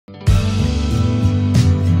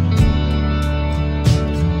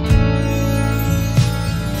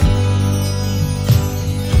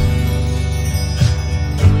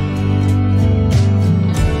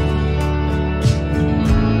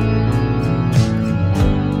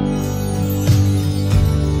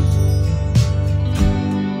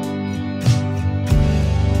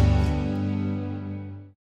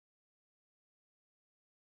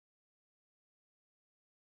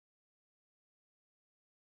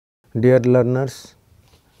Dear learners,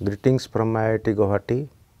 greetings from IIT Guwahati.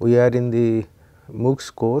 We are in the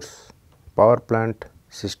MOOCs course Power Plant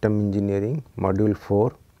System Engineering Module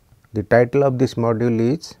 4. The title of this module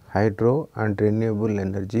is Hydro and Renewable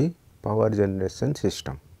Energy Power Generation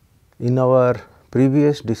System. In our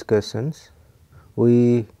previous discussions,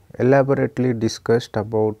 we elaborately discussed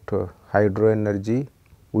about hydro energy,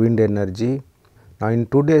 wind energy. Now, in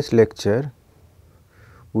today's lecture,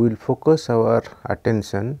 we will focus our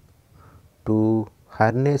attention to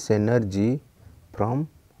harness energy from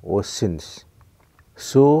oceans.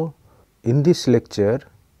 So, in this lecture,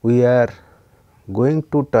 we are going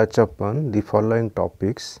to touch upon the following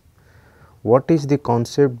topics. What is the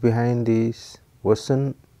concept behind this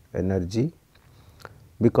ocean energy?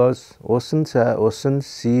 Because ocean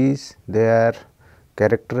seas, they are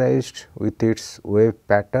characterized with its wave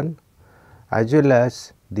pattern as well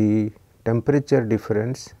as the temperature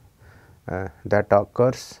difference that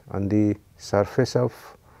occurs on the surface of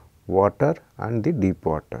water and the deep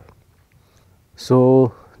water.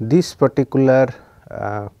 So, this particular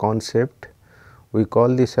concept, we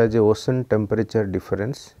call this as a ocean temperature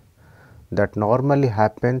difference that normally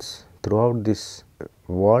happens throughout this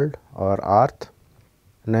world or earth.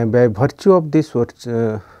 Now, by virtue of this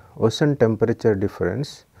ocean temperature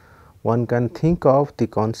difference, one can think of the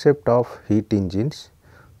concept of heat engines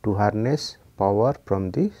to harness power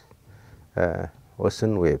from the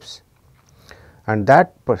ocean waves, and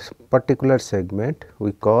that particular segment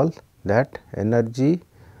we call that energy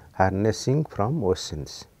harnessing from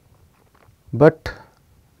oceans. But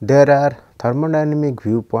there are thermodynamic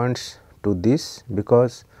viewpoints to this,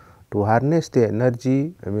 because to harness the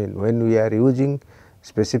energy, when we are using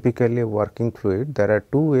specifically working fluid, there are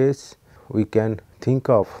two ways we can think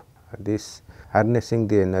of this harnessing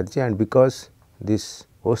the energy, and because this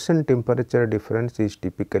ocean temperature difference is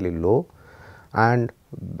typically low, and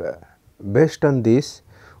based on this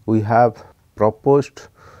we have proposed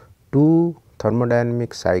two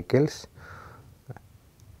thermodynamic cycles,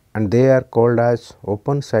 and they are called as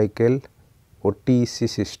open cycle OTEC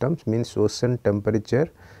systems, means ocean temperature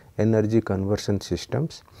energy conversion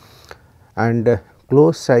systems, and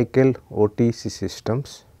closed cycle OTEC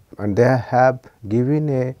systems, and they have given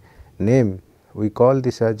a name. We call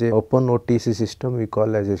this as a open OTEC system, we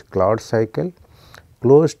call as a Claude cycle.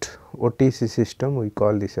 Closed OTEC system, we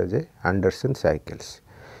call this as a Anderson cycles.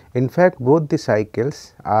 In fact, both the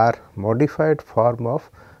cycles are modified form of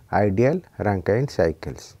ideal Rankine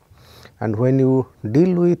cycles, and when you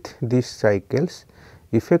deal with these cycles,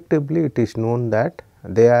 effectively it is known that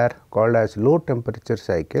they are called as low temperature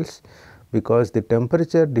cycles, because the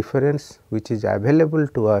temperature difference which is available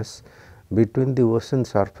to us between the ocean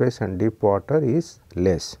surface and deep water is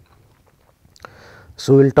less.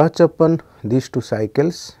 So, we will touch upon these two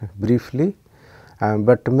cycles briefly,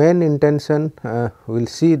 but main intention we will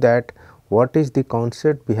see that what is the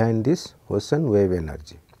concept behind this ocean wave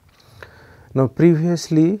energy. Now,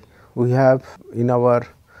 previously we have in our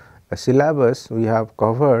syllabus we have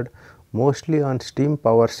covered mostly on steam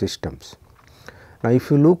power systems. Now, if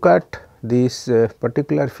you look at this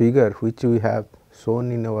particular figure which we have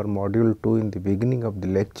shown in our module 2 in the beginning of the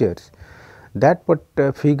lectures, that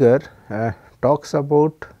figure talks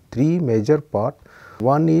about three major parts.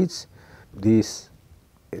 One is this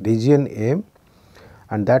region M,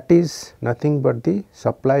 and that is nothing but the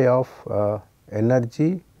supply of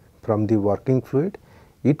energy from the working fluid.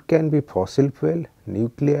 It can be fossil fuel,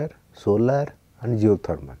 nuclear, solar and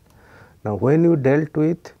geothermal. Now, when you dealt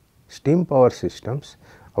with steam power systems,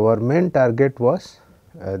 our main target was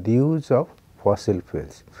the use of fossil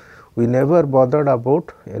fuels. We never bothered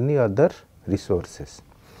about any other resources.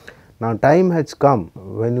 Now, time has come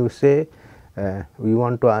when you say we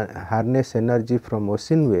want to harness energy from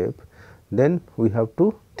ocean wave, then we have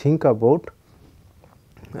to think about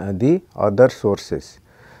the other sources,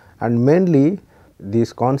 and mainly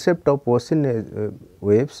this concept of ocean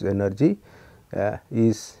waves energy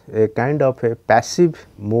is a kind of a passive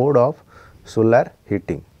mode of solar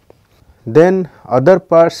heating. Then other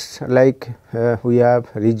parts like we have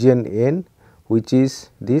region N, which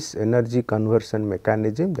is this energy conversion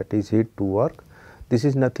mechanism, that is heat to work. This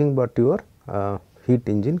is nothing but your heat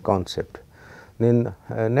engine concept. Then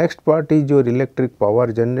next part is your electric power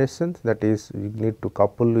generation, that is you need to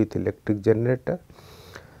couple with electric generator,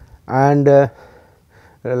 and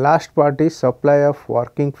last part is supply of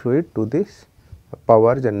working fluid to this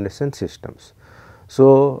power generation systems.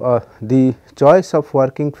 So, the choice of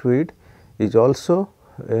working fluid is also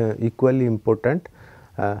equally important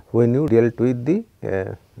when you dealt with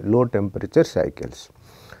the low temperature cycles.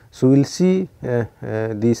 So, we will see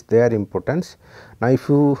their importance. Now, if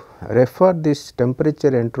you refer this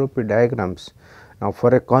temperature entropy diagrams, now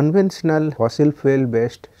for a conventional fossil fuel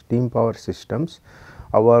based steam power systems,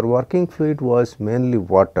 our working fluid was mainly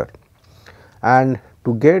water, and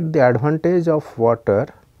to get the advantage of water,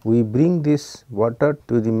 we bring this water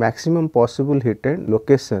to the maximum possible heated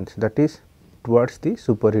locations, that is towards the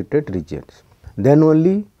superheated regions. Then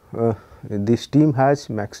only the steam has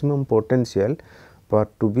maximum potential for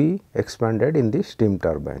to be expanded in the steam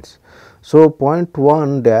turbines. So, point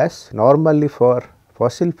 1 dash normally for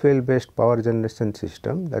fossil fuel based power generation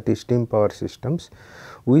system, that is steam power systems,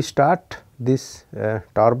 we start this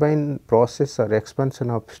turbine process or expansion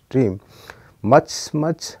of steam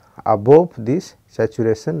much above this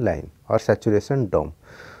saturation line or saturation dome.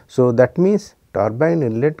 So, that means turbine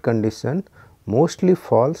inlet condition mostly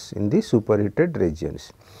falls in the superheated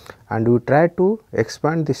regions, and we try to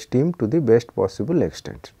expand the steam to the best possible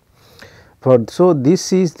extent. So,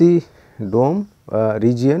 this is the dome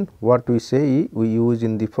region what we say we use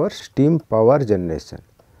in the for steam power generation.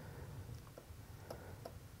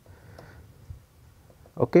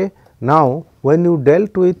 Okay. Now, when you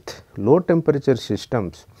dealt with low temperature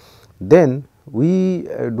systems, then we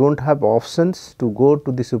do not have options to go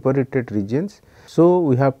to the superheated regions. So,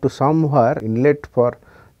 we have to somewhere inlet for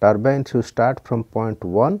turbines to start from point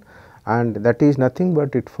 1, and that is nothing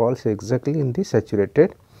but it falls exactly in the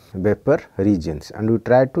saturated vapor regions, and we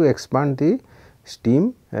try to expand the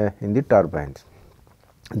steam in the turbines.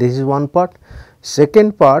 This is one part.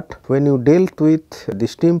 Second part, when you dealt with the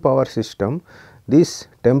steam power system, this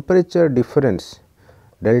temperature difference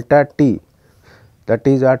delta T, that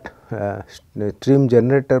is at steam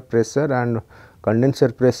generator pressure and condenser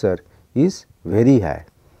pressure, is very high.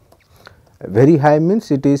 Very high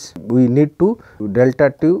means it is we need to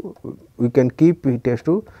delta T, we can keep it as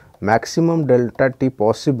to maximum delta T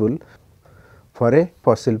possible for a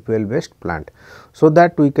fossil fuel based plant. So,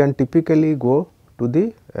 that we can typically go to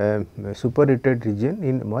the superheated region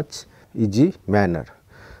in much easy manner.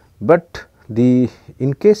 But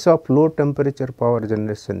in case of low temperature power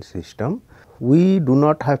generation system, we do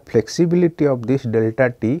not have flexibility of this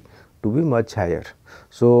delta T to be much higher.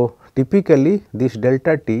 So, typically this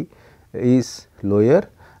delta T is lower,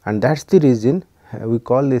 and that is the reason we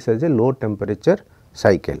call this as a low temperature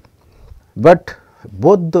cycle. But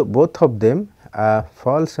both of them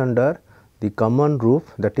falls under the common roof,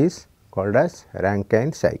 that is called as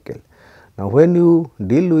Rankine cycle. Now, when you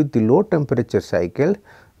deal with the low temperature cycle,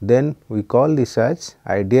 then we call this as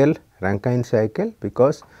ideal Rankine cycle,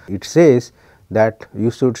 because it says that you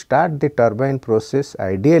should start the turbine process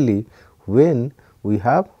ideally when we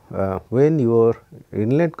have when your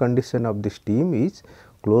inlet condition of the steam is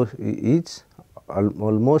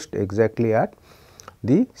almost exactly at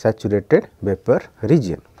the saturated vapor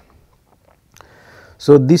region.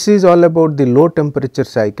 So, this is all about the low temperature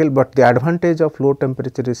cycle, but the advantage of low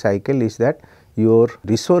temperature cycle is that your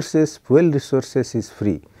resources, fuel resources is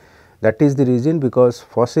free. That is the reason, because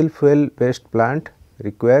fossil fuel based plant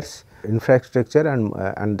requires infrastructure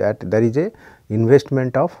and that there is a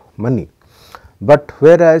investment of money. But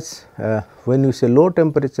whereas when you say low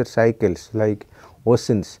temperature cycles like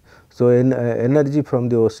oceans, so energy from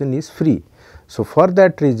the ocean is free. So, for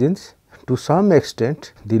that reasons, to some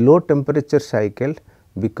extent the low temperature cycle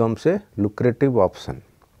becomes a lucrative option.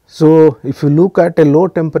 So, if you look at a low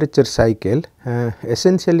temperature cycle,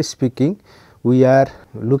 essentially speaking, we are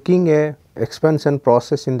looking a expansion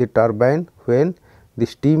process in the turbine when the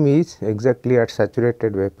steam is exactly at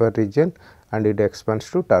saturated vapor region and it expands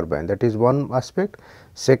to turbine. That is one aspect.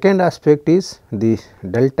 Second aspect is the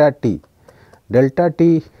delta T. Delta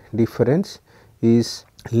T difference is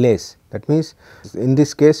less. That means, in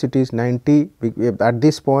this case it is 90, at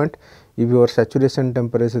this point if your saturation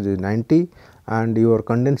temperature is 90 and your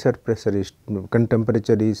condenser pressure is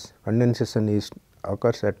condensation is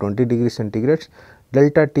occurs at 20 degrees centigrade,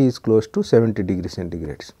 delta T is close to 70 degrees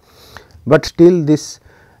centigrade. But still this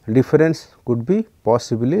difference could be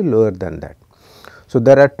possibly lower than that. So,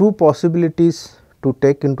 there are two possibilities to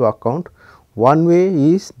take into account. One way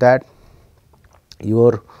is that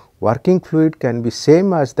your working fluid can be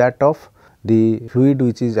same as that of the fluid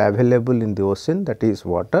which is available in the ocean, that is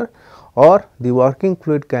water, or the working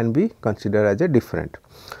fluid can be considered as a different.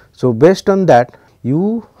 So, based on that,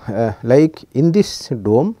 you like in this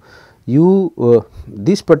dome, you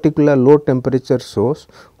this particular low temperature source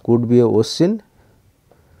could be a ocean,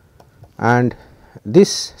 and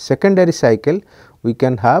this secondary cycle we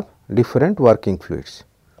can have different working fluids,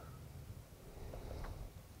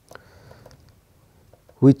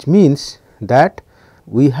 which means that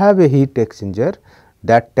we have a heat exchanger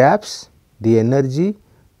that taps the energy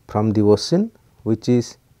from the ocean, which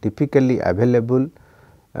is typically available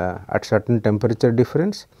at certain temperature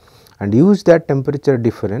difference, and use that temperature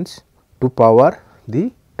difference to power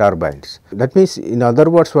the turbines. That means, in other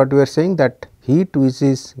words, what we are saying, that heat which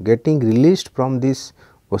is getting released from this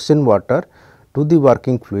ocean water to the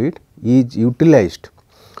working fluid is utilized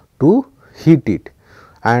to heat it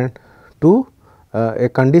and to a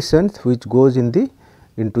condition which goes into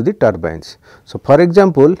the turbines. So, for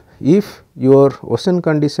example, if your ocean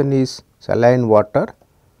condition is saline water,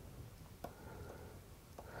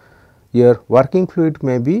 your working fluid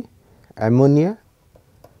may be ammonia.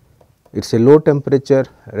 It is a low temperature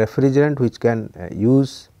refrigerant which can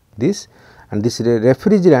use this, and this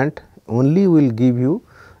refrigerant only will give you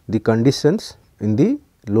the conditions in the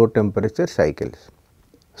low temperature cycles.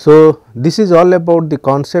 So, this is all about the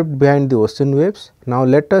concept behind the ocean waves. Now,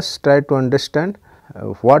 let us try to understand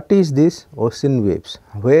what is this ocean waves,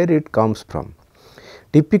 where it comes from.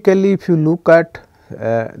 Typically, if you look at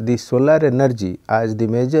the solar energy as the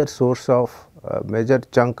major source of major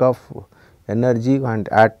chunk of energy, and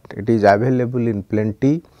it is available in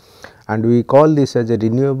plenty, and we call this as a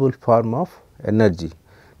renewable form of energy.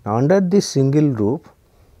 Now, under this single roof,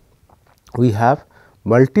 we have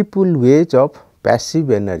multiple ways of passive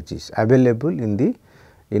energies available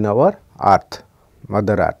in our earth,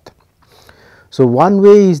 mother earth. So, one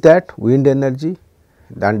way is that wind energy,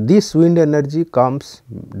 and this wind energy comes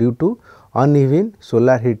due to uneven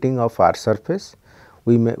solar heating of earth surface.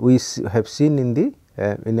 We have seen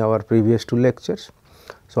in our previous two lectures.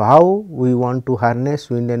 So, how we want to harness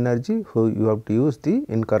wind energy? So, you have to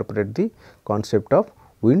incorporate the concept of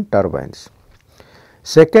wind turbines.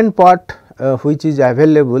 Second part which is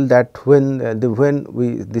available, that when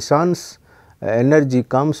the sun's energy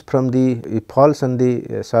comes from it falls on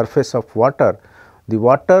the surface of water, the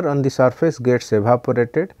water on the surface gets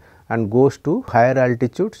evaporated and goes to higher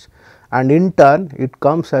altitudes, and in turn it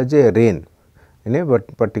comes as a rain in a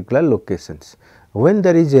particular locations. When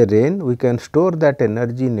there is a rain, we can store that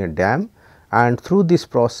energy in a dam, and through this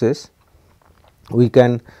process we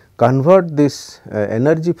can convert this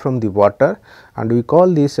energy from the water, and we call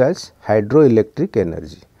this as hydroelectric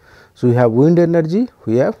energy. So, we have wind energy,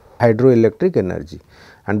 we have hydroelectric energy,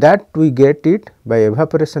 and that we get it by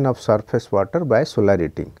evaporation of surface water by solar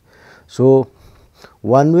heating. So,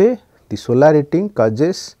 one way, the solar heating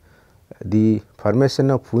causes the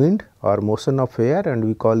formation of wind or motion of air, and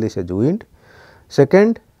we call this as wind.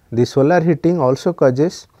 Second, the solar heating also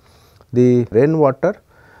causes the rainwater,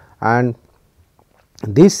 and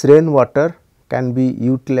this rainwater can be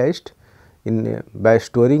utilized by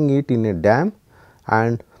storing it in a dam,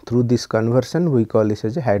 and through this conversion we call this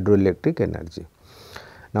as a hydroelectric energy.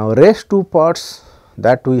 Now, rest two parts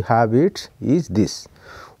that we have is this.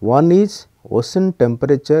 One is ocean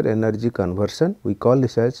temperature energy conversion, we call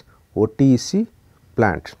this as OTEC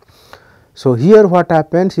plant. So, here what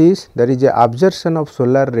happens is, there is a absorption of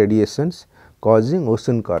solar radiations causing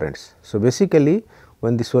ocean currents. So, basically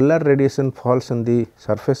when the solar radiation falls on the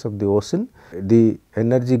surface of the ocean, the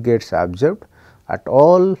energy gets absorbed at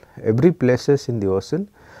every places in the ocean,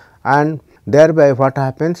 and thereby what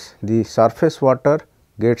happens, the surface water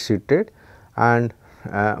gets heated, and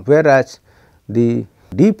whereas the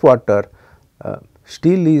deep water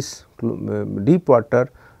deep water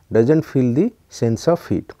does not feel the sense of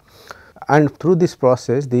heat, and through this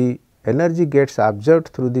process the energy gets absorbed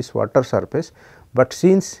through this water surface, but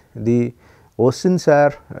since the oceans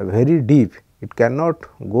are very deep, it cannot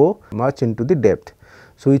go much into the depth.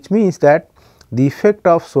 So, which means that the effect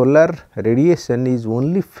of solar radiation is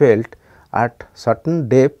only felt at certain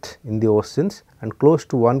depth in the oceans and close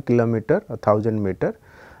to 1 kilometer or 1000 meter.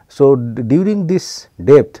 So, during this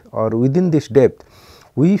depth or within this depth,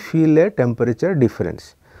 we feel a temperature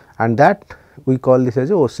difference, and that we call this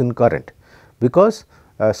as a ocean current, because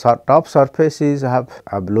top surfaces have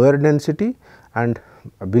lower density, and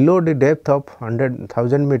below the depth of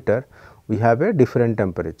 100,000 meter we have a different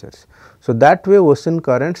temperatures. So, that way ocean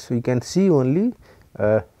currents we can see only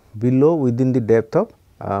below within the depth of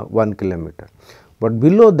 1 kilometer, but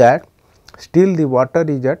below that still the water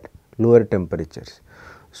is at lower temperatures.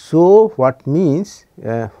 So, what means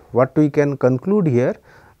what we can conclude here,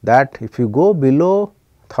 that if you go below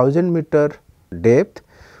 1000 meter depth,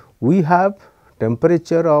 we have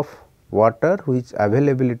temperature of water which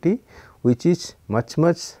availability which is much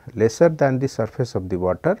lesser than the surface of the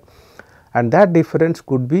water, and that difference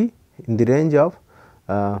could be in the range of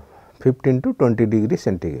 15 to 20 degrees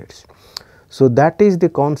centigrades. So, that is the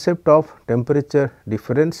concept of temperature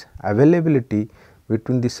difference availability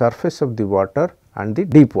between the surface of the water and the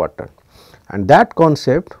deep water, and that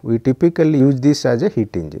concept we typically use this as a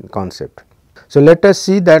heat engine concept. So, let us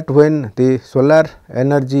see that when the solar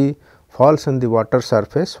energy falls on the water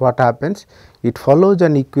surface, what happens? It follows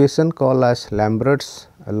an equation called as Lambert's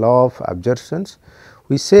law of absorptions,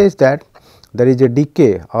 which says that there is a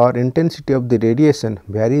decay or intensity of the radiation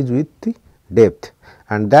varies with the depth,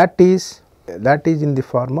 and that is in the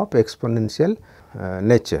form of exponential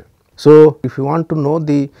nature. So, if you want to know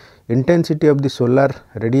the intensity of the solar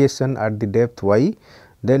radiation at the depth y,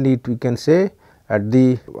 then we can say at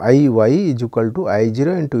the I y is equal to I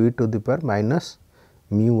 0 into e to the power minus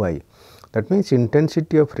mu y. That means,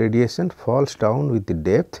 intensity of radiation falls down with the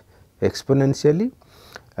depth exponentially,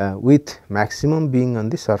 with maximum being on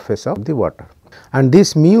the surface of the water, and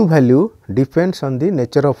this mu value depends on the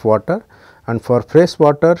nature of water, and for fresh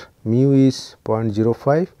water mu is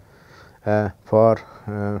 0.05, for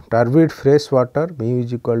turbid fresh water mu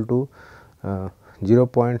is equal to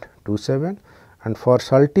 0.27, and for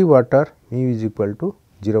salty water mu is equal to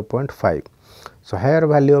 0.5. So, higher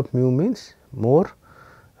value of mu means more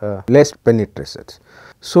less penetrations.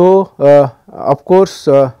 So, of course,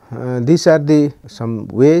 these are the some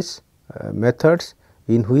ways methods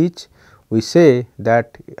in which we say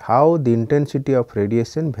that how the intensity of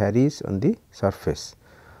radiation varies on the surface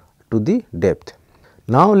to the depth.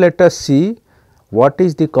 Now, let us see what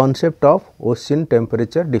is the concept of ocean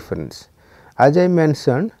temperature difference. As I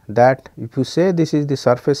mentioned that if you say this is the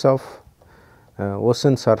surface of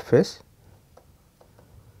ocean surface,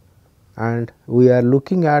 and we are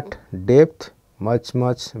looking at depth much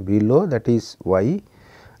below, that is y,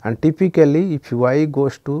 and typically if y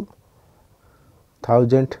goes to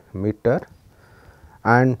 1000 meter,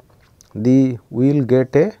 and we will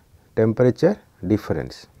get a temperature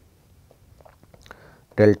difference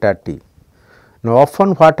delta T. Now,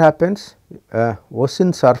 often what happens,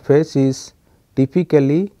 ocean surface is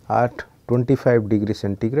typically at 25 degree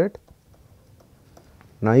centigrade.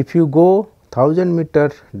 Now, if you go 1000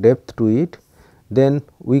 meter depth to it, then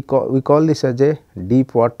we call this as a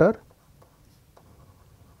deep water,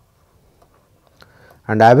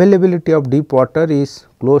 and availability of deep water is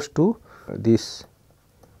close to this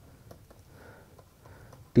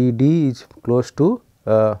T d is close to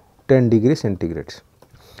 10 degree centigrade.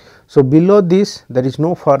 So, below this there is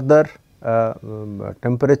no further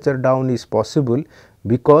temperature down is possible,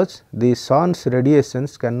 because the sun's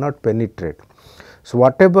radiations cannot penetrate. So,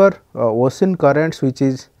 whatever ocean currents which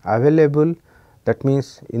is available, that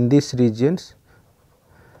means in these regions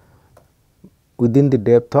within the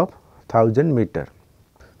depth of 1000 meter.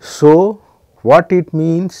 So, what it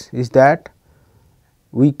means is that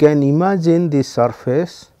we can imagine the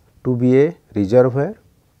surface to be a reservoir,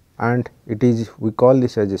 and it is we call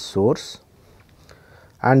this as a source,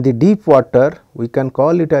 and the deep water we can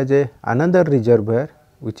call it as a another reservoir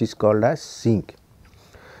which is called as sink.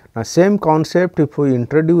 Now, same concept if we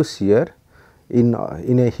introduce here in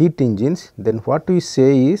a heat engines, then what we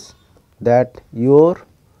say is that your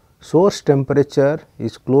source temperature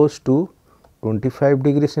is close to 25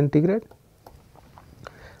 degree centigrade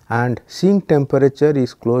and sink temperature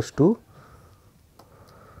is close to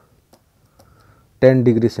 10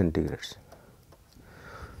 degree centigrade,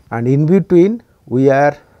 and in between we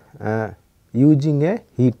are using a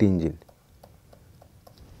heat engine.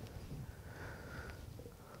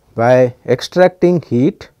 By extracting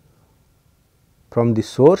heat from the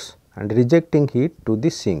source and rejecting heat to the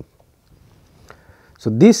sink. So,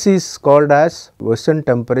 this is called as ocean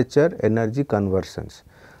temperature energy conversions.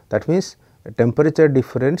 That means, a temperature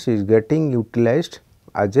difference is getting utilized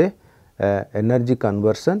as a energy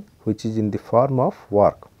conversion, which is in the form of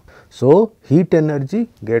work. So, heat energy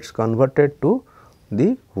gets converted to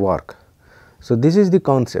the work. So, this is the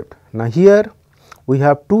concept. Now, here we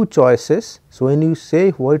have two choices. So, when you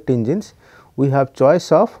say heat engines, we have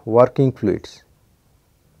choice of working fluids.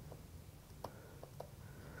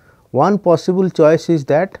 One possible choice is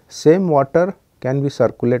that same water can be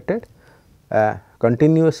circulated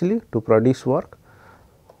continuously to produce work.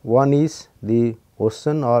 One is the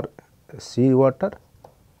ocean or sea water,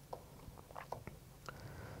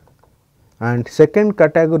 and second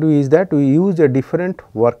category is that we use a different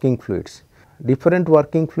working fluids. Different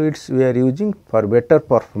working fluids we are using for better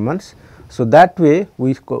performance. So, that way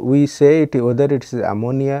we say it whether it is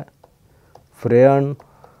ammonia, freon,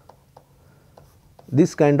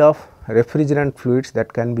 this kind of refrigerant fluids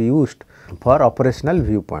that can be used for operational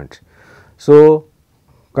viewpoints. So,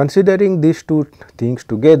 considering these two things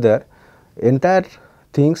together, entire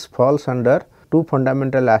things falls under two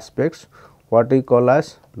fundamental aspects, what we call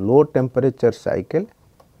as low temperature cycle,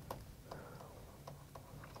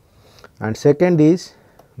 and second is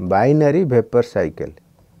binary vapor cycle.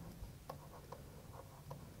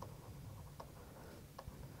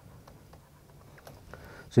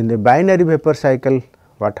 So, in the binary vapor cycle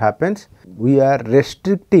what happens? We are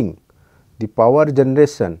restricting the power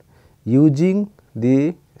generation using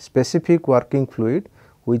the specific working fluid,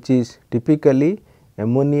 which is typically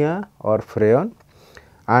ammonia or freon,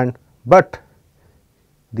 and but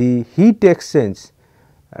the heat exchange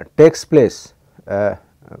takes place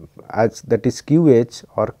as that is QH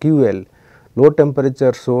or QL, low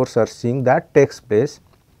temperature source or sink, that takes place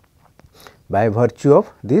by virtue of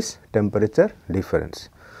this temperature difference.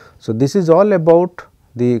 So, this is all about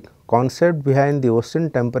the concept behind the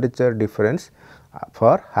ocean temperature difference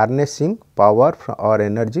for harnessing power or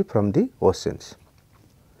energy from the oceans.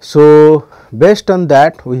 So, based on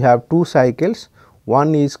that we have two cycles.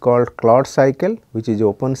 One is called Claude cycle, which is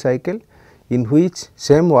open cycle, in which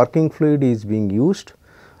same working fluid is being used,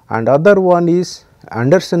 and other one is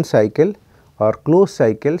Anderson cycle or closed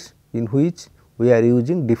cycles, in which we are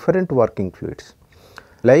using different working fluids,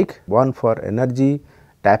 like one for energy,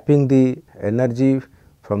 tapping the energy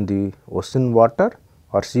from the ocean water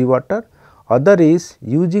or sea water, other is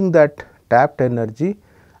using that tapped energy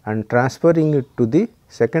and transferring it to the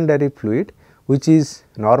secondary fluid, which is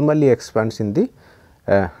normally expands in the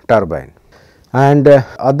turbine. And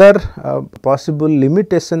other possible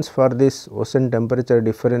limitations for this ocean temperature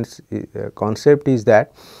difference concept is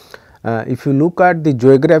that if you look at the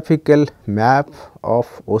geographical map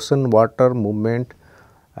of ocean water movement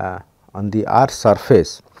on the earth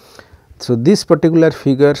surface. So, this particular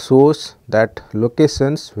figure shows that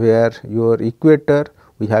locations where your equator,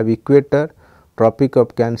 we have equator, Tropic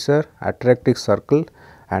of Cancer, Antarctic Circle,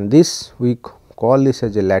 and this we call this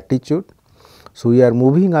as a latitude. So, we are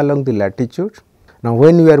moving along the latitude. Now,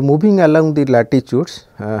 when we are moving along the latitudes,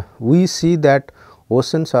 we see that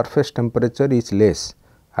ocean surface temperature is less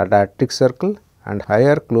at Arctic Circle and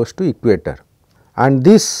higher close to equator, and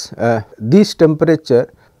this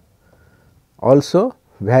temperature also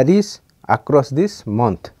varies across this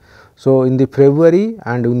month. So, in the February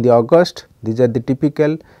and in the August, these are the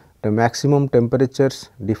typical the maximum temperatures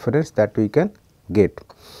difference that we can get.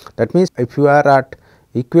 That means, if you are at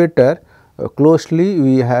equator closely,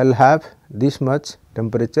 we will have this much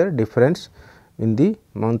temperature difference in the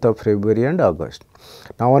month of February and August.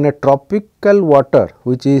 Now, on a tropical water,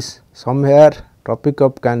 which is somewhere Tropic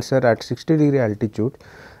of Cancer at 60 degree altitude,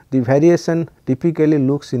 the variation typically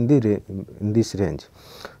looks in this range.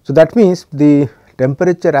 So, that means the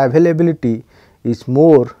temperature availability is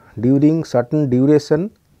more during certain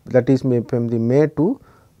duration, that is from the May to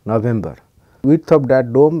November. Width of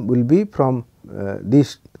that dome will be from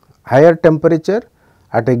this higher temperature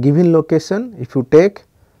at a given location. If you take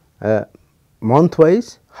month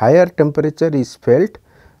wise, higher temperature is felt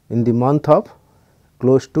in the month of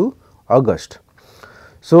close to August.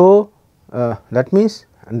 So, that means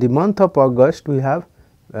in the month of August we have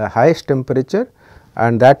highest temperature,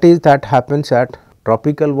 and that happens at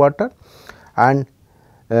tropical water, and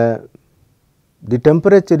the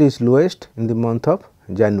temperature is lowest in the month of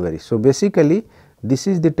January. So, basically this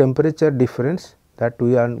is the temperature difference that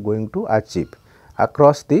we are going to achieve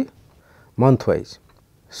across the month wise.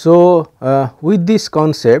 So, with this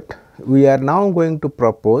concept we are now going to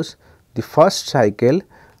propose the first cycle,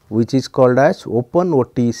 which is called as open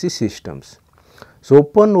OTC systems. So,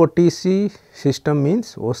 open OTC system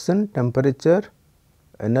means ocean temperature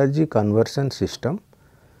energy conversion system.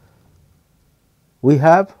 We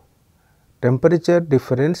have temperature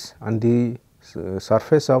difference on the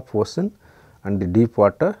surface of ocean and the deep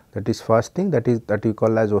water, that is first thing, that we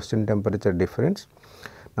call as ocean temperature difference.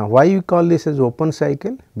 Now, why we call this as open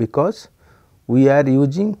cycle? Because we are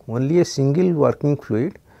using only a single working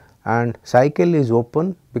fluid, and cycle is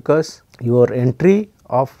open because your entry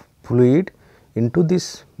of fluid into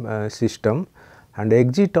this system and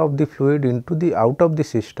exit of the fluid into the out of the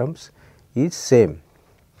systems is same,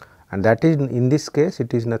 and that is in this case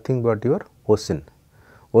it is nothing but your ocean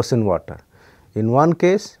water. In one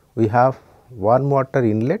case we have warm water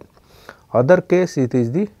inlet, other case it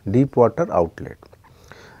is the deep water outlet.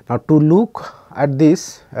 Now, to look at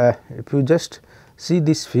this, if you just see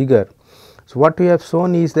this figure, so what we have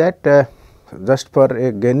shown is that just for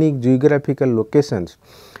gaining geographical locations,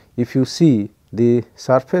 if you see the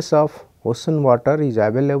surface of ocean water is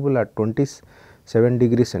available at 27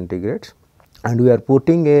 degree centigrade, and we are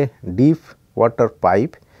putting a deep water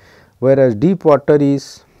pipe, whereas deep water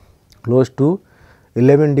is close to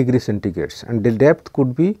 11 degree centigrades, and the depth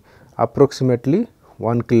could be approximately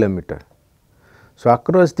 1 kilometer. So,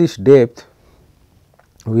 across this depth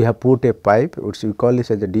we have put a pipe, which we call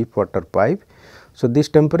this as a deep water pipe. So, this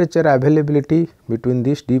temperature availability between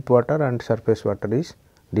this deep water and surface water is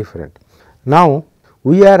different. Now,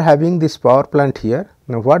 we are having this power plant here.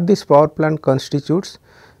 Now, what this power plant constitutes?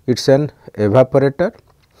 it is an evaporator,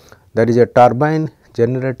 there is a turbine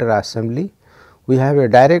generator assembly, we have a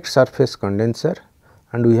direct surface condenser,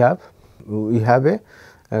 and we have a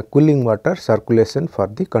cooling water circulation for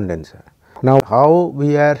the condenser. Now, how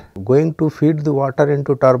we are going to feed the water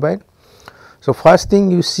into turbine? So, first thing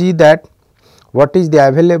you see that what is the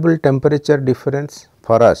available temperature difference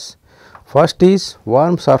for us. First is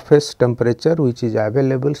warm surface temperature, which is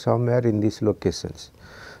available somewhere in these locations.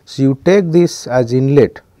 So, you take this as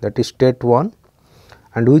inlet, that is state 1,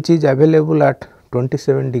 and which is available at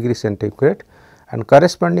 27 degree centigrade, and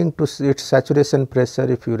corresponding to its saturation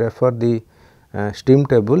pressure, if you refer the steam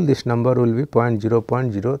table, this number will be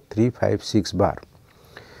 0.0356 bar.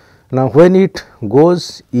 Now, when it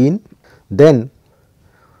goes in, then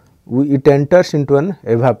it enters into an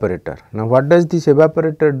evaporator. Now, what does this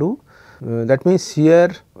evaporator do? That means,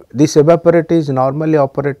 here this evaporator is normally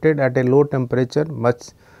operated at a low temperature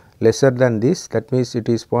much lesser than this, that means it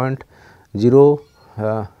is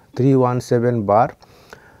 0.0317 bar.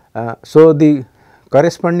 So, the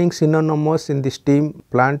corresponding synonymous in the steam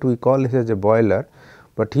plant we call it as a boiler,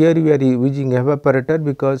 but here we are using evaporator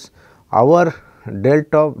because our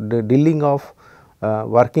delta the dealing of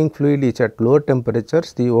working fluid is at lower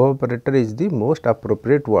temperatures, the evaporator is the most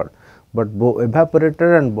appropriate word, but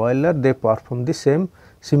evaporator and boiler they perform the same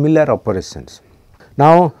similar operations.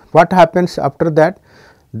 Now, what happens after that?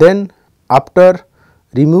 Then after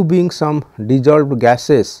removing some dissolved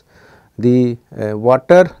gases, the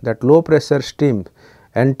water, that low pressure steam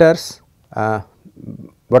enters,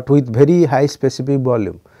 but with very high specific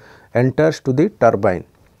volume, enters to the turbine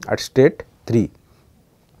at state 3,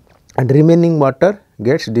 and remaining water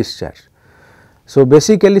gets discharged. So,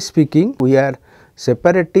 basically speaking, we are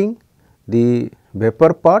separating the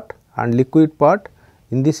vapor part and liquid part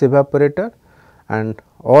in this evaporator, and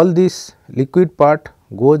all this liquid part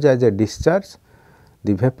goes as a discharge.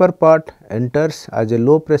 The vapor part enters as a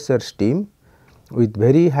low pressure steam with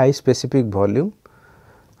very high specific volume,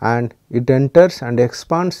 and it enters and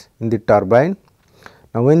expands in the turbine.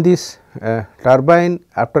 Now, when this turbine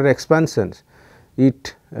after expansions,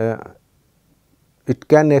 it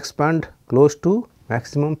can expand close to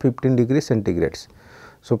maximum 15 degrees centigrades.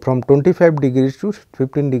 So, from 25 degrees to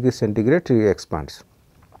 15 degrees centigrade it expands.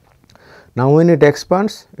 Now, when it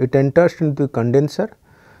expands, it enters into the condenser.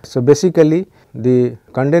 So, basically the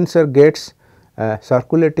condenser gets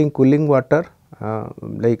circulating cooling water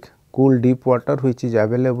like cool deep water, which is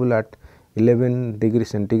available at 11 degree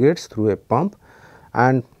centigrades through a pump,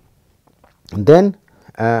 and then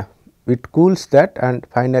it cools that, and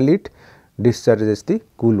finally it discharges the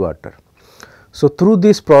cool water. So, through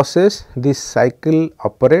this process this cycle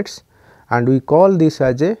operates, and we call this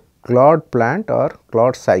as a Claude plant or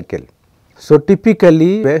Claude cycle. So,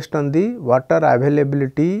 typically based on the water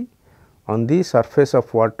availability on the surface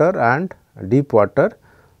of water and deep water,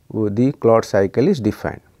 the Claude cycle is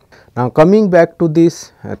defined. Now, coming back to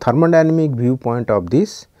this thermodynamic viewpoint of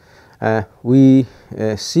this, we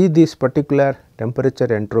see this particular temperature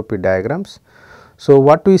entropy diagrams. So,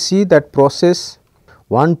 what we see that process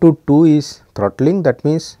 1 to 2 is throttling, that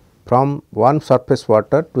means from warm surface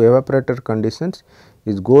water to evaporator conditions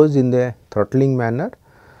it goes in the throttling manner,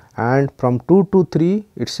 and from 2 to 3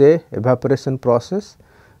 it is a evaporation process.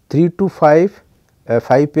 3 to 5,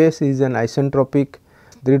 5 phase is an isentropic,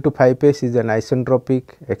 3 to 5 phase is an isentropic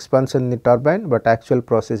expansion in the turbine, but actual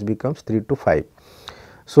process becomes 3 to 5.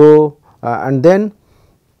 So, and then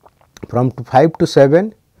from 5 to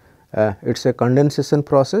 7 it is a condensation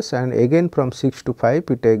process, and again from 6 to 5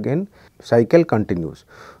 it again cycle continues.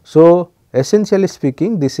 So, essentially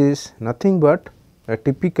speaking this is nothing but a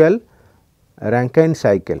typical Rankine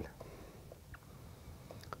cycle,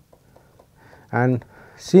 and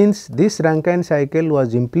since this Rankine cycle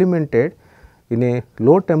was implemented in a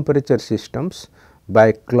low temperature systems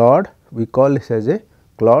by Claude, we call this as a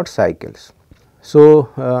Claude cycles. So,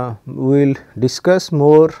 we will discuss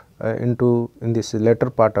more in this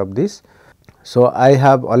later part of this. So, I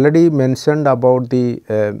have already mentioned about the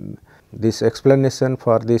this explanation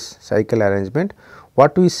for this cycle arrangement.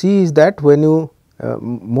 What we see is that when you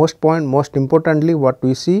most importantly what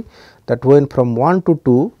we see that when from 1 to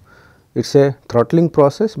 2 it is a throttling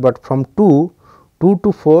process, but from 2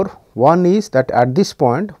 to 4, one is that at this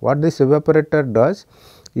point what this evaporator does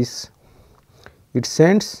is it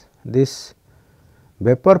sends this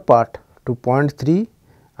vapor part to 0.3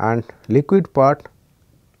 and liquid part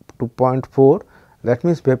to 0.4, that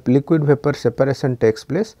means liquid vapor separation takes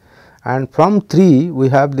place, and from 3 we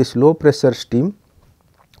have this low pressure steam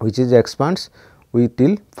which is expands with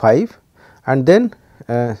till 5, and then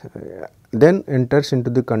enters into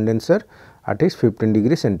the condenser at its 15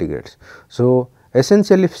 degree centigrades. So,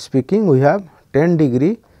 essentially speaking, we have 10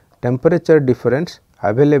 degree temperature difference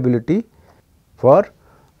availability for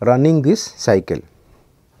running this cycle.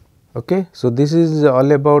 Okay. So, this is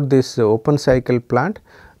all about this open cycle plant.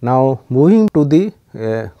 Now, moving to the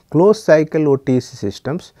closed cycle OTC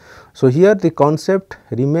systems. So, here the concept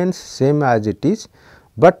remains same as it is,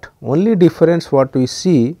 but only difference what we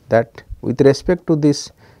see that with respect to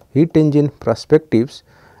this heat engine perspectives,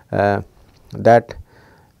 that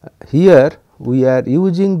here we are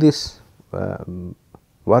using this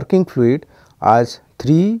working fluid as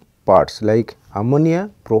 3 parts like ammonia,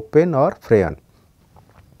 propane or freon.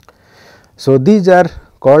 So, these are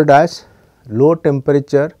called as low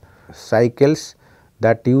temperature cycles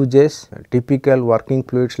that uses typical working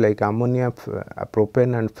fluids like ammonia,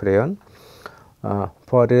 propane and freon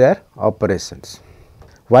for their operations.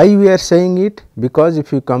 Why we are saying it? Because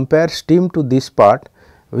if you compare steam to this part,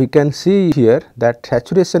 we can see here that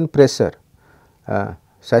saturation pressure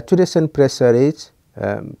is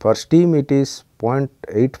for steam it is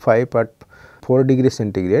 0.85 at 4 degrees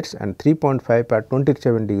centigrade and 3.5 at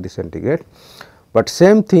 27 degrees centigrade. But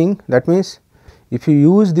same thing, that means if you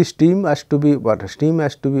use the steam as to be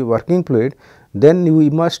working fluid, then we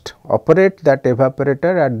must operate that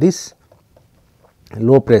evaporator at this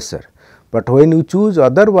low pressure. But when you choose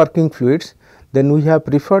other working fluids, then we have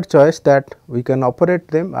preferred choice that we can operate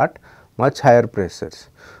them at much higher pressures.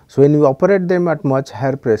 So, when you operate them at much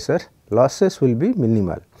higher pressure, losses will be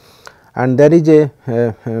minimal and there is a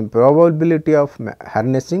probability of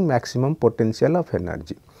harnessing maximum potential of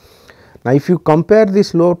energy. Now, if you compare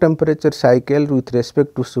this low temperature cycle with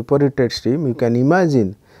respect to superheated steam, you can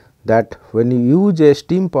imagine that when you use a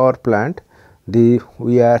steam power plant,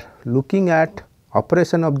 we are looking at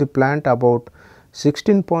operation of the plant about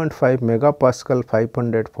 16.5 megapascal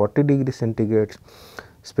 540 degree centigrade,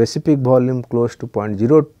 specific volume close to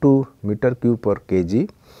 0.02 meter cube per kg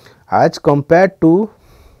as compared to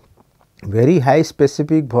very high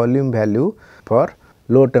specific volume value for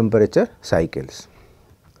low temperature cycles.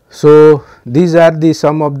 So, these are the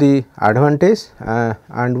some of the advantages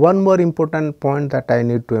and one more important point that I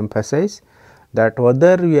need to emphasize, that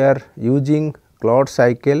whether we are using Claude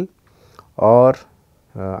cycle or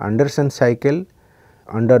Anderson cycle,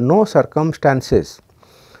 under no circumstances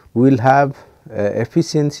we will have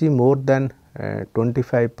efficiency more than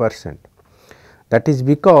 25%. That is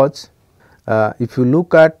because if you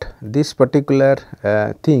look at this particular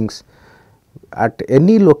things at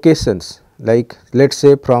any locations, like let us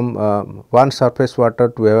say from one surface water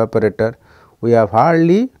to evaporator, we have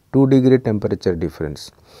hardly 2 degree temperature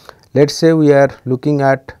difference. Let us say we are looking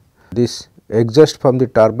at this exhaust from the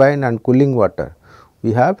turbine and cooling water,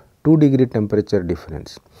 we have 2 degree temperature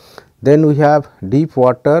difference. Then we have deep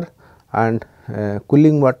water and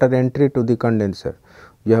cooling water entry to the condenser,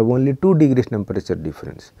 you have only 2 degrees temperature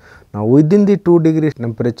difference. Now, within the 2 degrees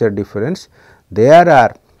temperature difference, there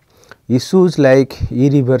are issues like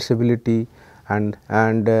irreversibility and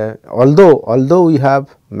although we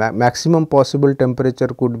have maximum possible temperature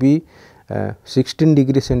could be 16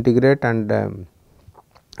 degree centigrade and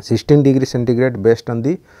 16 degree centigrade based on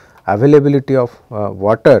the availability of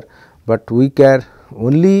water, but we care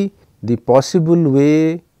only the possible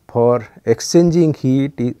way for exchanging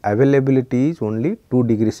heat availability is only 2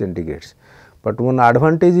 degree centigrade. But one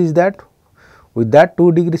advantage is that with that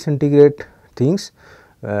 2 degree centigrade things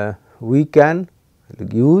we can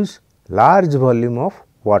use large volume of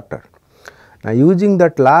water. Now, using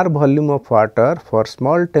that large volume of water for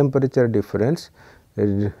small temperature difference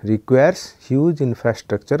requires huge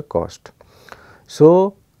infrastructure cost.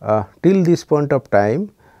 So, till this point of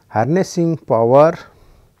time, harnessing power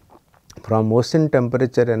from ocean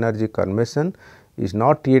temperature energy conversion is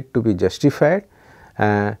not yet to be justified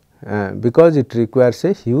because it requires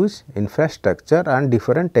a huge infrastructure and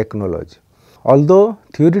different technology. Although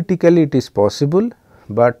theoretically it is possible,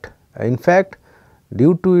 but in fact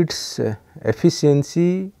due to its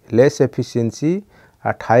less efficiency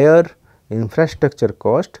at higher infrastructure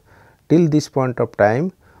cost, till this point of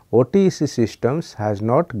time OTC systems has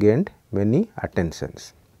not gained many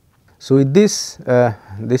attentions. So, with this,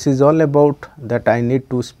 this is all about that I need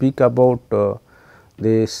to speak about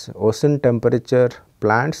this ocean temperature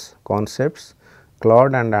plants concepts,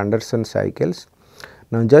 Claude and Anderson cycles.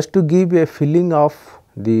 Now, just to give a feeling of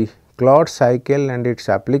the Claude cycle and its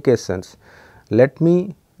applications, let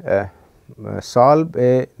me solve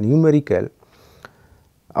a numerical.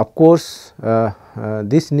 Of course,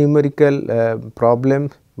 this numerical problem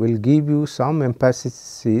will give you some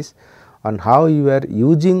emphasis on how you are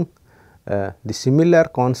using the similar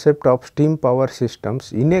concept of steam power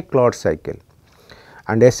systems in a Claude cycle,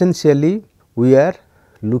 and essentially we are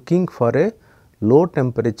looking for a low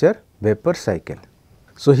temperature vapor cycle.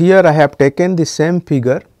 So, here I have taken the same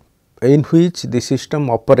figure in which the system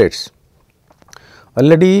operates.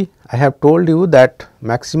 Already I have told you that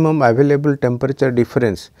maximum available temperature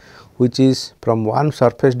difference, which is from one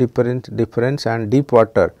surface difference and deep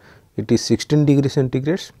water, it is 16 degree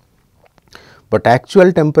centigrades, but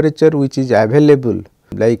actual temperature which is available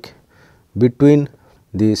like between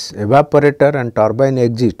this evaporator and turbine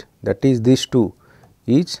exit, that is these two,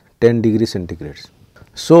 is 10 degree centigrades.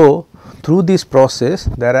 So, through this process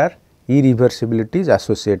there are irreversibilities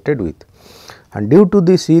associated with, and due to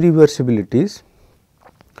these irreversibilities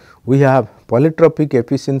we have polytropic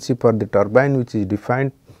efficiency for the turbine which is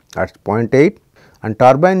defined at 0.8, and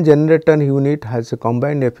turbine generator unit has a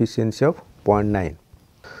combined efficiency of 0.9.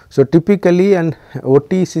 So, typically an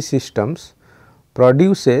OTC systems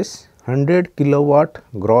produces 100 kilowatt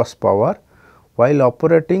gross power while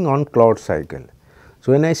operating on cloud cycle.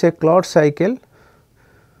 So, when I say cloud cycle,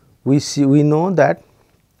 we know that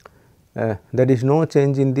there is no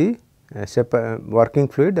change in the working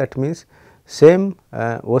fluid, that means same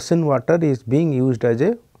ocean water is being used as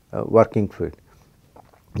a working fluid,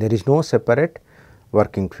 there is no separate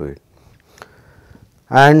working fluid.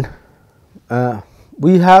 And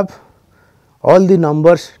we have all the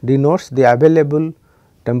numbers denotes the available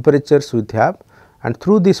temperatures we have, and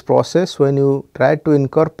through this process when you try to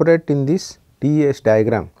incorporate in this TS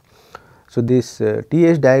diagram. So, this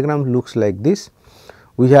TS diagram looks like this.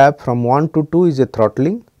 We have from 1 to 2 is a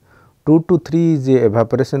throttling, 2 to 3 is a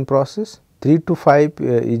evaporation process, 3 to 5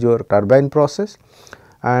 is your turbine process,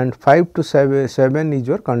 and 5 to 7 is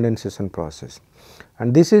your condensation process.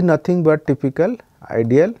 And this is nothing but typical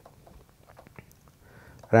ideal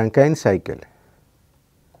Rankine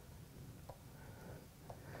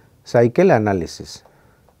cycle analysis,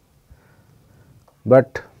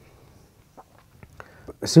 but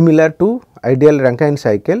similar to ideal Rankine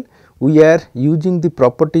cycle, we are using the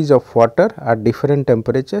properties of water at different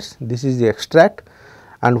temperatures. This is the extract,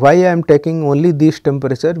 and why I am taking only this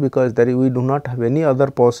temperature, because there we do not have any other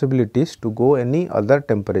possibilities to go any other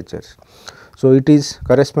temperatures. So, it is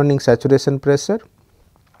corresponding saturation pressure,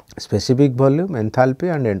 specific volume,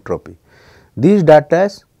 enthalpy and entropy. These data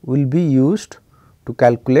will be used to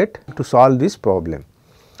calculate to solve this problem.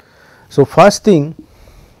 So, first thing,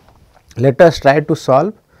 let us try to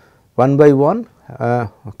solve one by one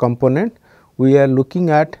component. We are looking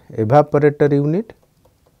at evaporator unit.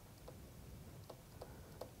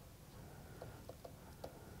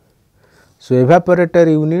 So,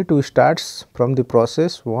 evaporator unit we starts from the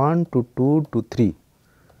process 1 to 2 to 3.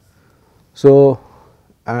 So,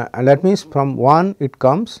 and that means from 1 it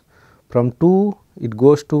comes, from 2 it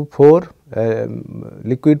goes to 4,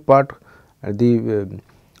 liquid part the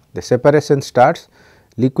separation starts,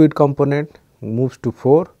 liquid component moves to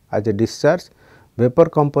 4 as a discharge, vapor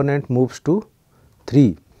component moves to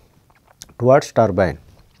 3 towards turbine.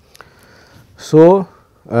 So,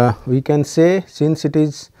 we can say since it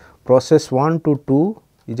is process 1 to 2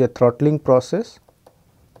 is a throttling process.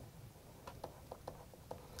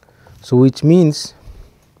 So, which means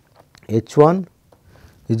H1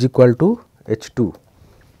 is equal to H2.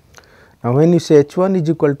 Now, when you say H1 is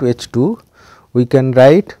equal to H2, we can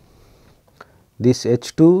write this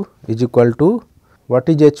H2 is equal to, what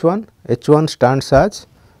is H1? H1 stands as,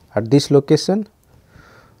 at this location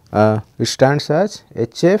it stands as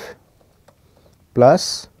HF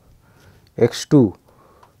plus X2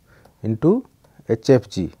 into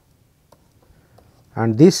HFG,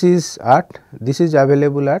 and this is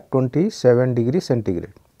available at 27 degree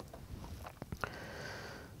centigrade,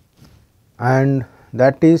 and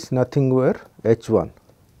that is nothing but H1.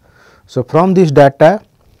 So, from this data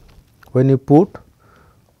when you put,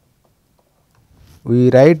 we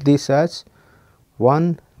write this as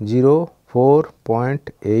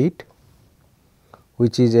 104.8,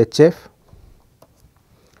 which is HF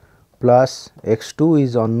plus X2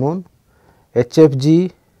 is unknown,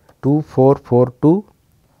 HFG 2442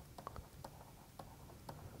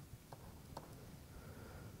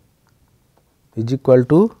 is equal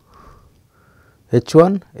to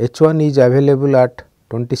H1. H1 is available at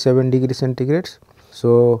 27 degree centigrades.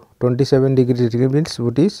 So, 27 degree centigrade means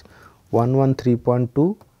what is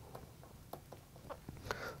 113.2.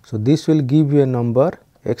 So, this will give you a number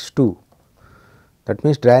X2, that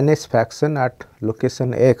means dryness fraction at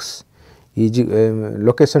location X is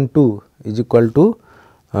location 2 is equal to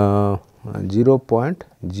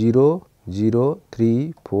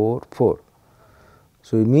 0.00344.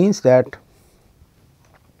 So, it means that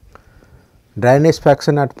dryness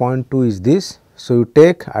fraction at point 2 is this. So, you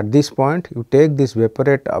take at this point, you take this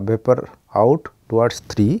vapor out towards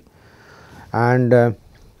 3, and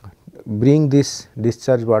bring this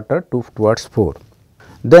discharge water towards 4.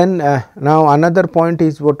 Then now another point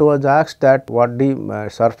is what was asked, that what the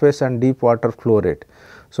surface and deep water flow rate.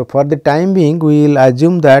 So, for the time being we will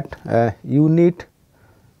assume that unit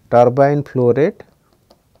turbine flow rate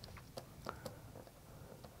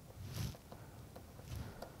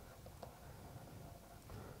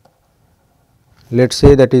let us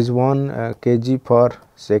say that is 1 kg per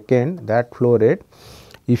second, that flow rate.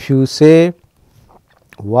 If you say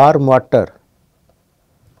warm water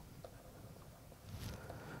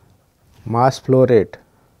mass flow rate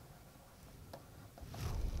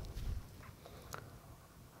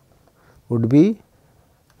would be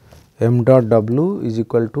m dot w is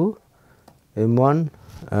equal to m1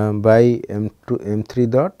 by m2 m3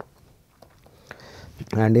 dot,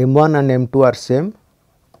 and m1 and m2 are same,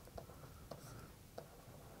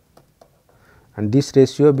 and this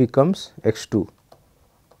ratio becomes x2.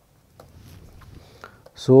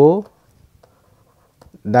 So,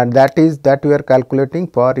 that is that we are calculating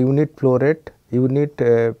for unit flow rate in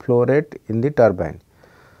the turbine.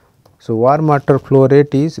 So, warm water flow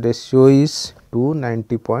rate is ratio is to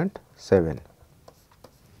 90.7.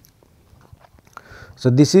 So,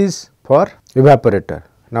 this is for evaporator.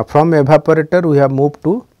 Now, from evaporator we have moved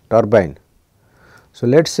to turbine. So,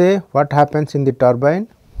 let us say what happens in the turbine.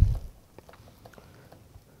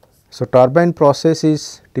 So, turbine process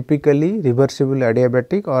is typically reversible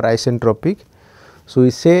adiabatic or isentropic. So,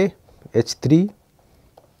 we say H3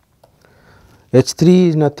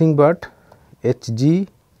 is nothing but Hg,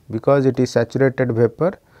 because it is saturated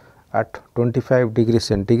vapor at 25 degrees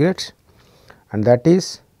centigrade, and that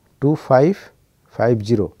is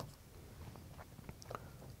 2550.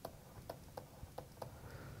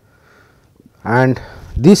 And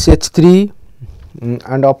this H3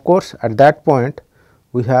 and of course, at that point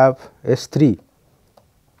we have S3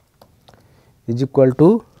 is equal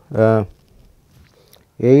to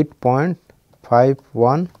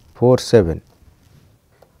 8.5147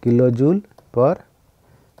 kilojoule per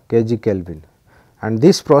kg Kelvin, and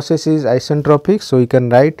this process is isentropic. So, we can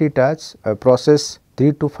write it as a process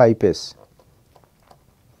 3 to 5S.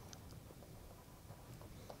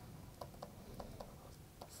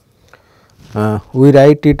 We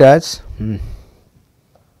write it as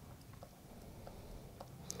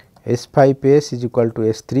S5S is equal to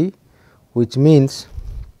S3, which means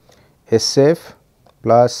SF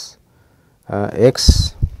plus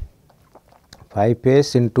X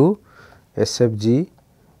 5S into SFG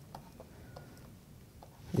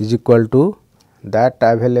is equal to that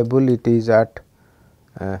available, it is at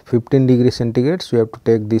 15 degree centigrade. So, you have to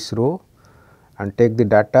take this row and take the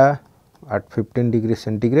data at 15 degree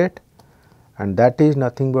centigrade, and that is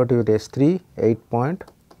nothing but your S3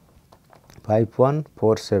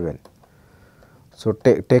 8.5147. So,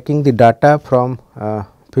 taking the data from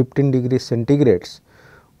 15 degree centigrades,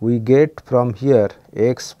 we get from here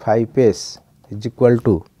X 5S is equal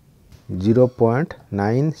to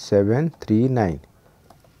 0.9739.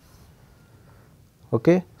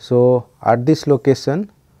 Okay. So, at this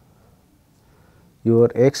location your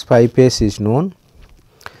X 5S is known.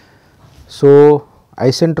 So,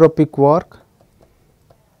 isentropic work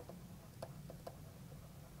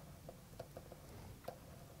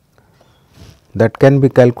that can be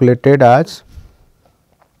calculated as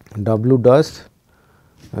W dash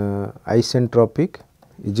isentropic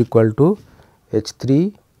is equal to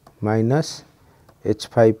H3 minus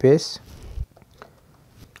H5S.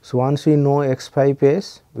 So, once we know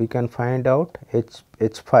X5S, we can find out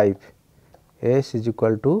H5S is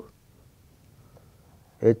equal to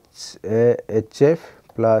HF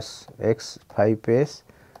plus X5S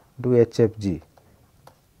to HFG,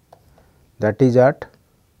 that is at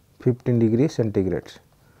 15 degree centigrade.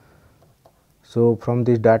 So, from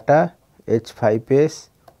this data H5S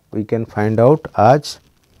we can find out as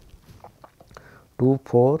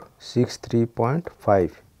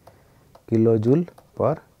 2463.5 kilojoule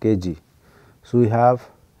per kg. So, we have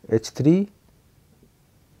H3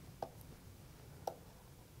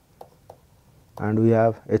 and we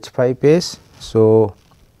have H5S. So,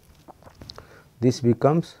 this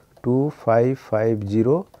becomes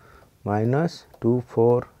 2550 minus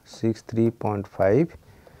 2463.5.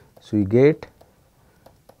 So, we get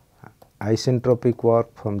isentropic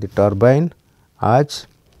work from the turbine as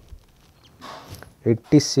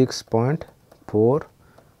 86.4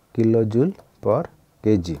 kilojoule per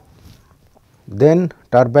kg. Then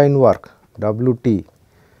turbine work WT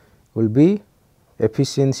will be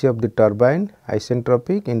efficiency of the turbine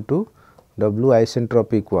isentropic into W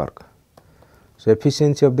isentropic work. So,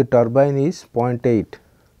 efficiency of the turbine is 0.8.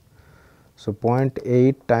 So,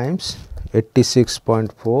 0.8 times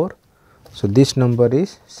 86.4 So, this number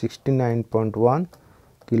is 69.1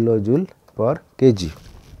 kilojoule per kg.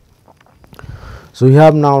 So, we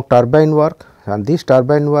have now turbine work, and this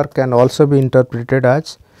turbine work can also be interpreted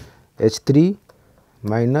as H3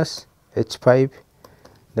 minus H5,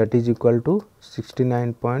 that is equal to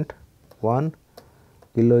 69.1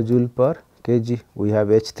 kilojoule per kg. We have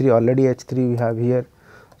H3, already H3 we have here.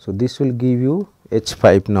 So, this will give you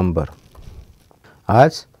H5 number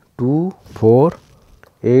as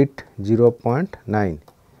 2480.9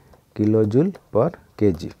 kilojoule per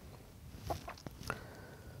kg.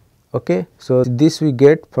 Okay. So, this we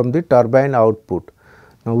get from the turbine output.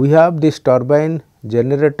 Now, we have this turbine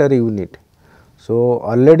generator unit. So,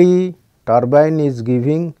 already turbine is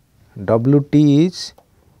giving WT is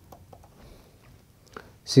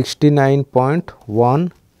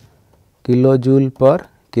 69.1 kilojoule per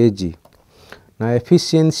kg. Now,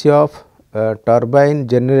 efficiency of turbine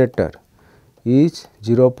generator is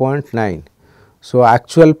 0.9. So,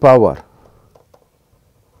 actual power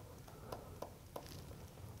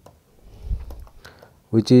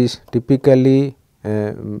which is typically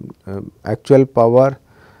actual power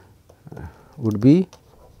would be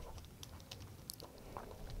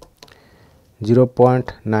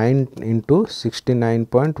 0.9 into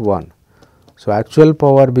 69.1. So, actual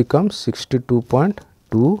power becomes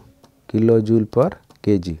 62.2 kilojoule per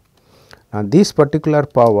kg. Now, this particular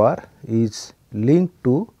power is linked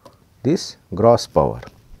to this gross power.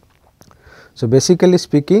 So, basically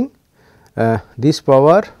speaking, this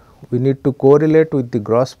power we need to correlate with the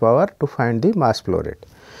gross power to find the mass flow rate.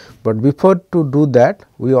 But before to do that,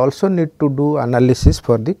 we also need to do analysis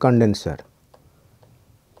for the condenser.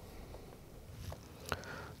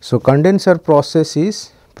 So, condenser process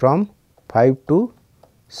is from 5 to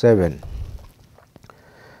 7,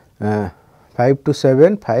 5 to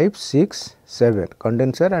 7, 5, 6, 7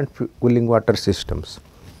 condenser and cooling water systems.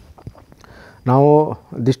 Now,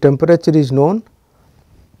 this temperature is known,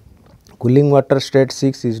 cooling water state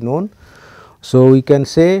 6 is known. So, we can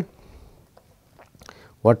say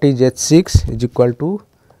what is H6 is equal to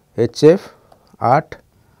HF at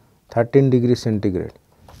 13 degree centigrade.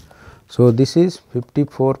 So, this is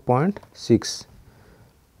 54.6,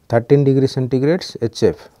 13 degree centigrade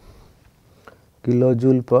HF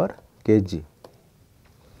kilojoule per kg.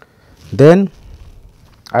 Then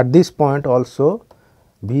at this point also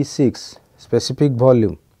V6 specific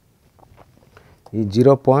volume is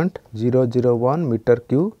 0.001 meter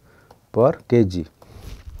cube per kg.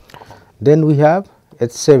 Then we have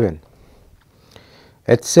H7.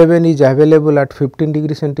 H7 is available at 15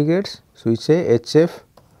 degree centigrade. So, we say HF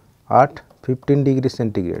at 15 degree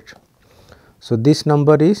centigrade. So, this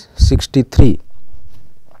number is 63.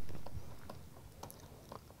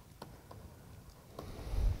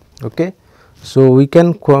 Okay. So, we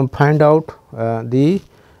can find out the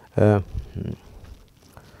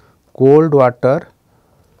cold water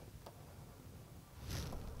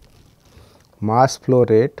mass flow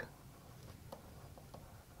rate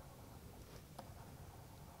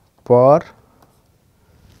per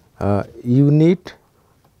unit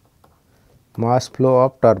mass flow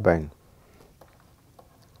of turbine.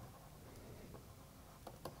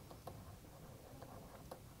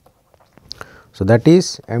 So, that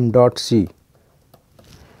is m dot c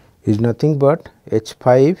is nothing but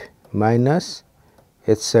H5 minus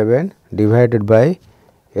H7 divided by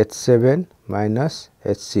H7 minus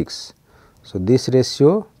H6. So, this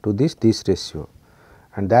ratio to this ratio,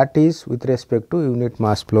 and that is with respect to unit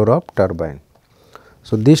mass flow of turbine.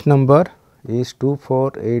 So, this number is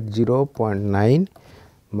 2480.9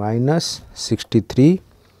 minus 63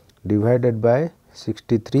 divided by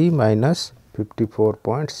 63 minus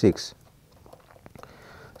 54.6.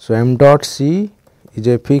 So, m dot c is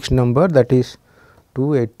a fixed number, that is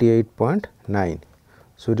 288.9.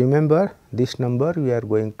 So, remember this number we are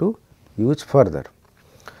going to use further.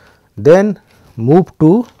 Then move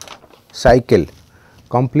to cycle,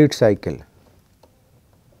 complete cycle.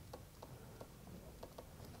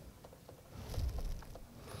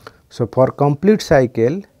 So, for complete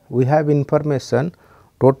cycle we have information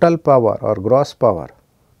total power or gross power,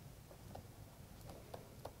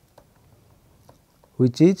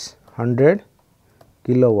 which is 100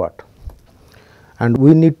 kilowatt, and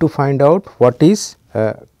we need to find out what is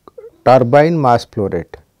turbine mass flow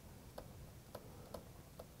rate.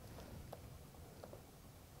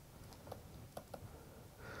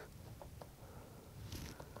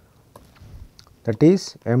 That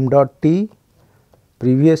is m dot t.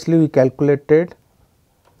 Previously we calculated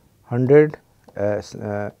 100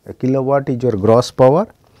 kilowatt is your gross power,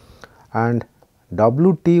 and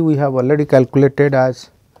WT we have already calculated as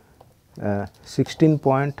 16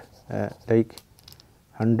 point like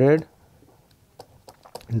 100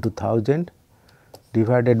 into 1000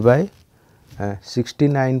 divided by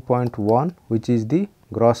 69.1, which is the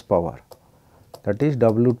gross power, that is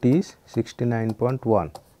Wt is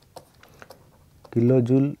 69.1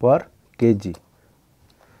 kilojoule per kg.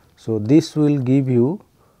 So, this will give you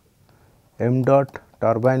m dot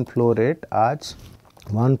turbine flow rate as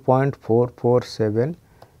 1.447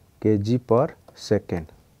 kg per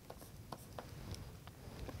second.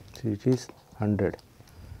 So, it is 100.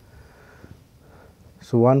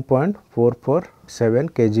 So, 1.447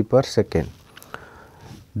 kg per second.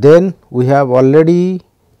 Then we have already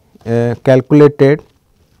calculated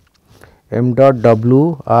m dot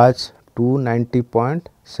W as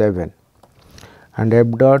 290.7 and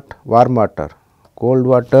m dot warm water, cold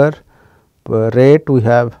water rate we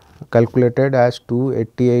have calculated as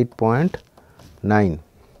 288.9,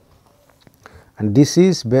 and this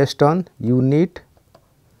is based on unit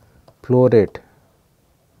flow rate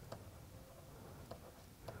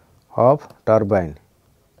of turbine.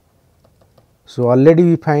 So, already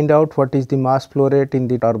we find out what is the mass flow rate in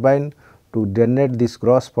the turbine to generate this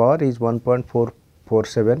gross power is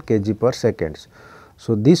 1.447 kg per seconds.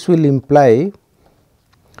 So, this will imply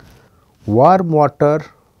warm water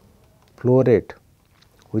flow rate,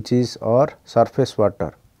 which is our surface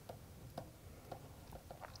water,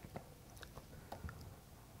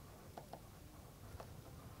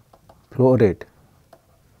 flow rate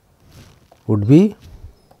would be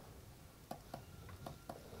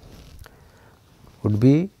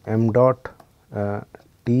m dot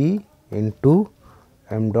T into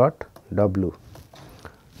m dot W.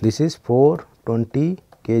 This is 420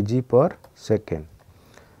 kg per second.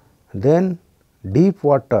 Then deep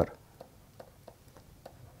water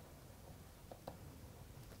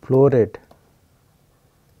flow rate,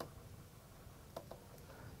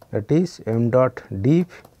 that is m dot deep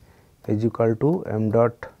is equal to m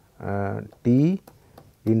dot T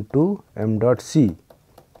into m dot C,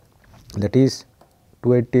 that is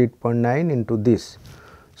 288.9 into this.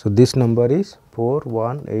 So, this number is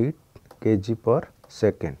 418 kg per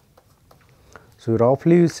second. So,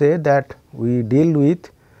 roughly you say that we deal with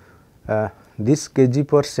this kg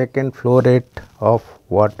per second flow rate of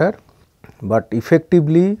water, but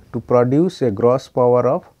effectively to produce a gross power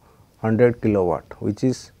of 100 kilowatt, which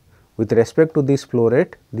is with respect to this flow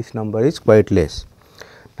rate, this number is quite less.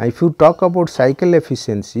 Now, if you talk about cycle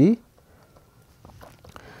efficiency,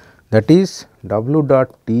 that is W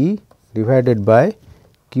dot T divided by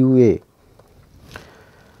QA,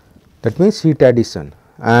 that means heat addition,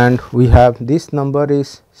 and we have this number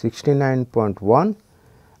is 69.1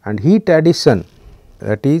 and heat addition,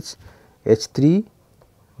 that is H3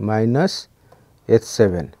 minus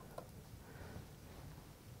H7,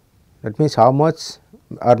 that means how much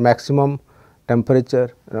our maximum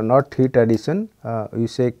temperature, not heat addition, you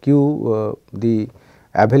say Q, the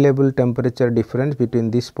available temperature difference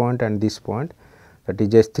between this point and this point, that is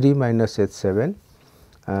H3 minus H7,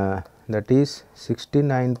 that is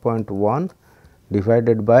 69.1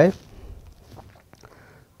 divided by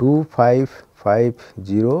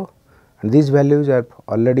 2550, and these values are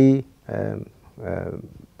already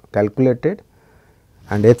calculated,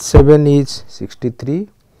 and H7 is 63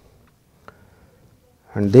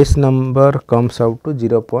 and this number comes out to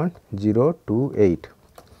 0.028.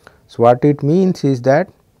 So, what it means is that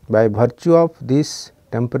by virtue of this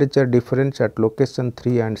temperature difference at location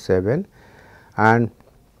 3 and 7 and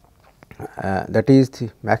that is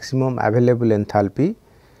the maximum available enthalpy,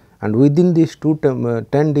 and within this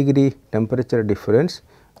 10 degree temperature difference,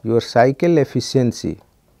 your cycle efficiency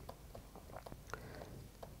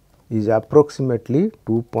is approximately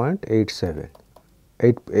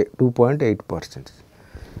 2.8%,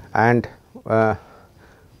 and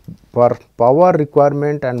for power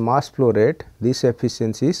requirement and mass flow rate, this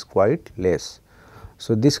efficiency is quite less.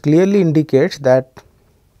 So, this clearly indicates that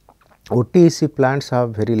OTEC plants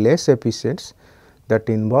have very less efficiency that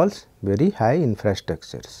involves very high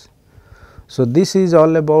infrastructures. So, this is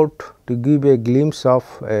all about to give a glimpse of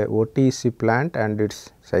a OTEC plant and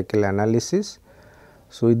its cycle analysis.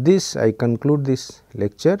 So, with this I conclude this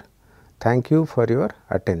lecture. Thank you for your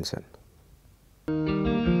attention.